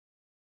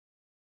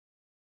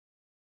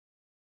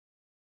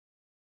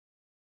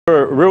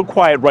Real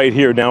quiet right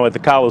here now at the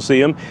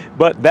Coliseum,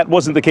 but that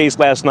wasn't the case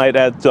last night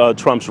at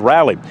Trump's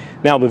rally.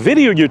 Now, the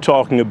video you're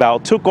talking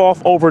about took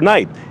off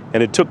overnight,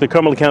 and it took the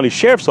Cumberland County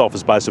Sheriff's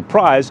Office by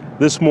surprise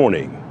this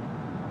morning.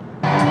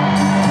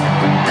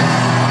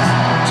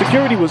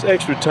 Security was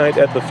extra tight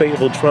at the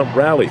Fayetteville Trump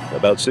rally.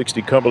 About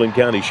 60 Cumberland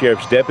County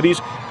Sheriff's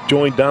deputies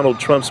joined Donald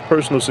Trump's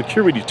personal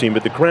security team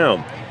at the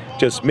Crown.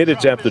 Just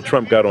minutes after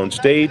Trump got on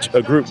stage,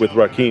 a group with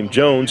Raheem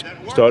Jones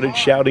started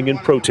shouting in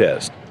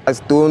protest. I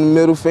threw him the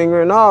middle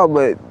finger and all,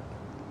 but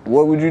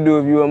what would you do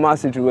if you were in my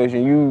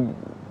situation?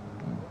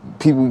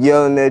 People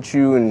yelling at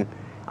you, and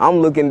I'm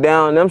looking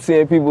down, and I'm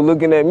seeing people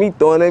looking at me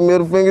throwing their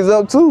middle fingers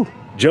up too.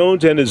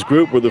 Jones and his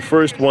group were the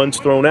first ones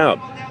thrown out.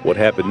 What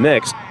happened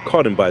next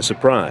caught him by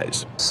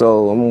surprise.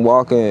 So I'm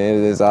walking,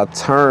 and as I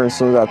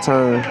soon as I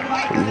turned,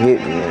 he hit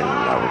me, and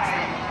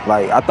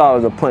I thought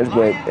it was a punch,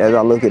 but as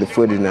I look at the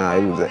footage now,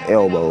 it was an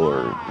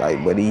elbow,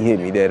 but he hit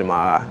me dead in my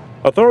eye.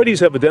 Authorities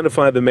have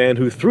identified the man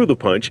who threw the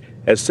punch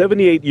as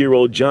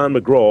 78-year-old John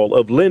McGraw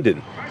of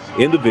Linden.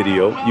 In the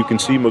video, you can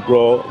see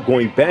McGraw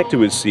going back to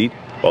his seat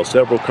while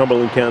several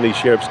Cumberland County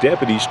Sheriff's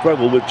deputies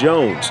struggle with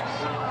Jones.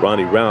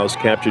 Ronnie Rouse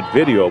captured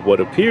video of what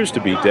appears to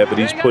be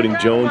deputies putting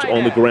Jones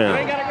on the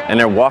ground. And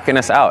they're walking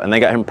us out, and they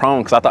got him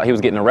prone because I thought he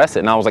was getting arrested.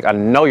 And I was like, I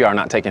know you are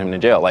not taking him to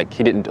jail.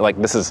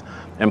 This is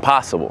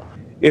impossible.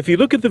 If you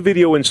look at the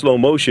video in slow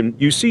motion,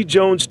 you see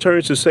Jones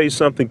turns to say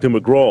something to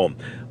McGraw.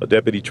 A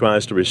deputy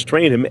tries to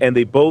restrain him, and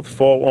they both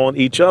fall on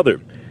each other.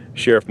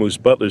 Sheriff Moose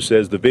Butler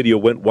says the video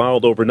went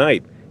wild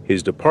overnight.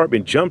 His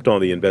department jumped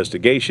on the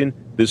investigation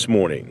this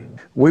morning.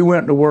 We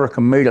went to work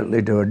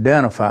immediately to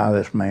identify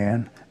this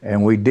man,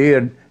 and we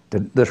did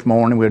this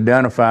morning. We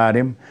identified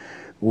him.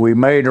 We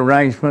made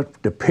arrangements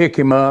to pick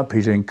him up.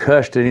 He's in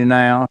custody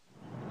now.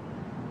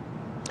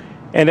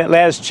 And at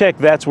last check,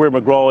 that's where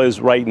McGraw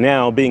is right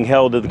now, being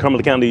held at the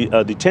Cumberland County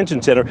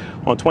Detention Center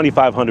on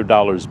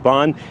 $2,500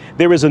 bond.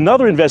 There is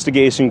another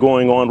investigation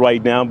going on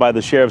right now by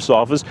the Sheriff's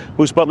Office.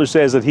 Moose Butler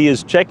says that he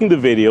is checking the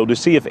video to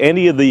see if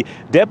any of the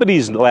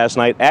deputies last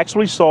night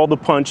actually saw the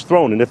punch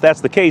thrown. And if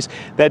that's the case,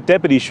 that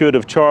deputy should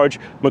have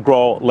charged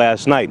McGraw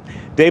last night.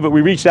 David,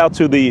 we reached out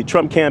to the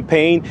Trump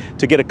campaign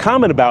to get a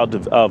comment about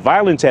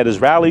violence at his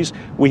rallies.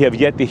 We have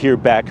yet to hear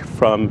back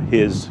from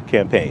his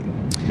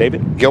campaign.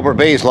 David? Gilbert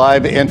Bays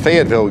live in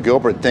Fayetteville.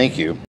 Gilbert, thank you.